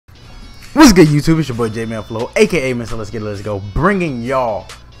What's good, YouTube? It's your boy Jmellflo, aka Mr. Let's Get It, Let's Go, bringing y'all.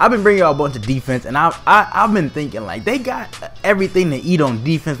 I've been bringing y'all a bunch of defense, and I've been thinking like they got everything to eat on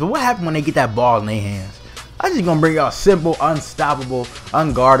defense, but what happens when they get that ball in their hands? I'm just gonna bring y'all simple, unstoppable,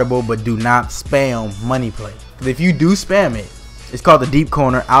 unguardable, but do not spam money play. Because if you do spam it, it's called the deep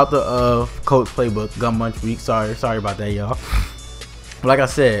corner out the Colts playbook, Bnch week. Sorry about that, y'all. Like I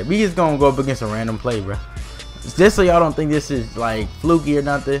said, we just gonna go up against a random play, bro. Just so y'all don't think this is like fluky or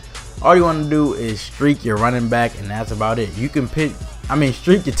nothing. All you want to do is streak your running back, and that's about it. You can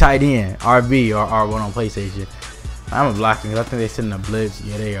streak your tight end, RB or R1 on PlayStation. I'm blocking because I think they're sitting a blitz.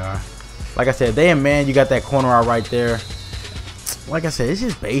 Yeah, they are. Like I said, they in man, you got that corner out right there. Like I said, it's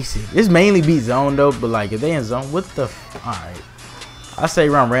just basic. It's mainly beat zone though, but like if they in zone, what the? All right, I say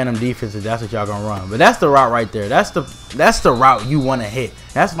run random defenses. That's what y'all gonna run. But that's the route right there. That's the route you want to hit.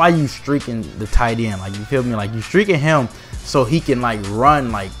 That's why you streaking the tight end. Like, you feel me? Like you streaking him so he can like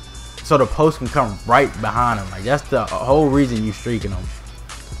run like. So the post can come right behind him. Like that's the whole reason you streaking them.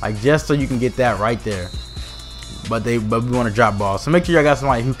 Like just so you can get that right there. But we want to drop balls. So make sure y'all got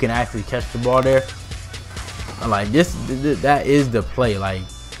somebody who can actually catch the ball there. Like that is the play. Like,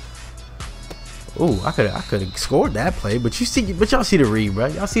 ooh, I could have scored that play. But y'all see the read, bro.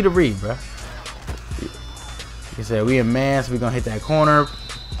 Y'all see the read, bro. Like I said, we in man, so we gonna hit that corner.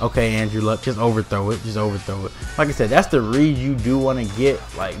 Okay, Andrew Luck, just overthrow it. Just overthrow it. Like I said, that's the read you do want to get.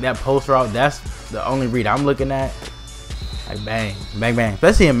 Like that post route, that's the only read I'm looking at. Like bang, bang, bang.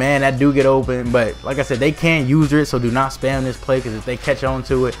 Especially a man that do get open. But like I said, they can't use it, so do not spam this play because if they catch on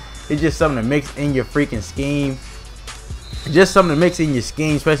to it, it's just something to mix in your freaking scheme. Just something to mix in your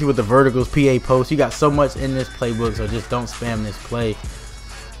scheme, especially with the verticals, PA post. You got so much in this playbook, so just don't spam this play.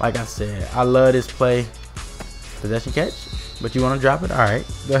 Like I said, I love this play. Possession catch. But you want to drop it? Alright,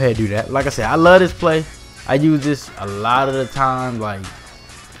 go ahead and do that. Like I said, I love this play. I use this a lot of the time, like,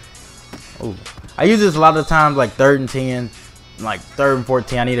 oh, I use this a lot of the times, like 3rd and 10, like 3rd and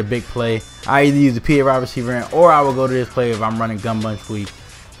 14. I need a big play. I either use the PA wide receiver in, or I will go to this play if I'm running Bnch week.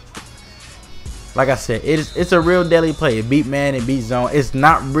 Like I said, it's a real deadly play. It beat man, it beat zone. It's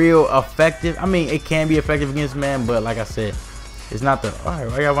not real effective. I mean, it can be effective against man, but like I said, it's not the. Alright,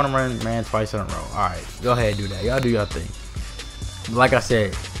 why y'all want to run man twice in a row? Alright, go ahead and do that. Y'all do your thing. Like I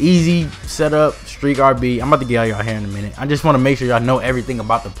said, easy setup, streak RB. I'm about to get y'all here in a minute. I just want to make sure y'all know everything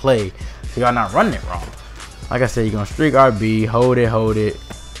about the play so y'all not running it wrong. Like I said, you're going to streak RB, hold it.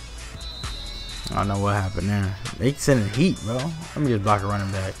 I don't know what happened there. They sending heat, bro. Let me just block a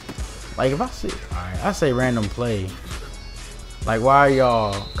running back. Like if I see, alright, I say random play. Like why are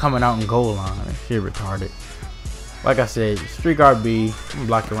y'all coming out in goal line? That shit retarded. Like I said, streak RB. I'm going to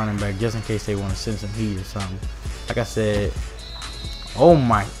block the running back just in case they want to send some heat or something. Like I said, oh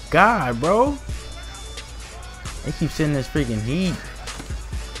my god, bro. They keep sending this freaking heat.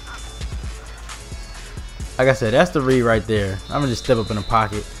 Like I said, that's the read right there. I'm gonna just step up in the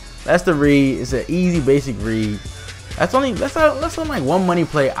pocket. That's the read. It's an easy basic read. That's on like one money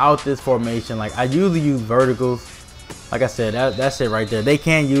play out this formation. Like I usually use verticals. Like I said, that's it right there. They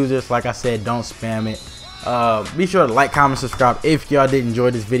can use this. Like I said, don't spam it. Be sure to like, comment, subscribe if y'all did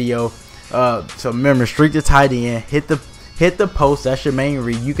enjoy this video. So remember, streak the tight end, hit the post. That's your main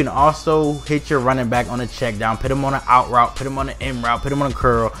read. You can also hit your running back on a check down, put him on an out route, put him on an in route, put him on a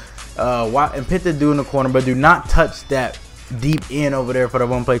curl, and put the dude in the corner. But do not touch that deep end over there for the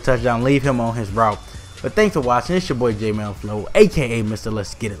one play touchdown. Leave him on his route. But thanks for watching. It's your boy Jmellflo, aka Mr.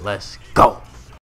 Let's Get It, Let's Go.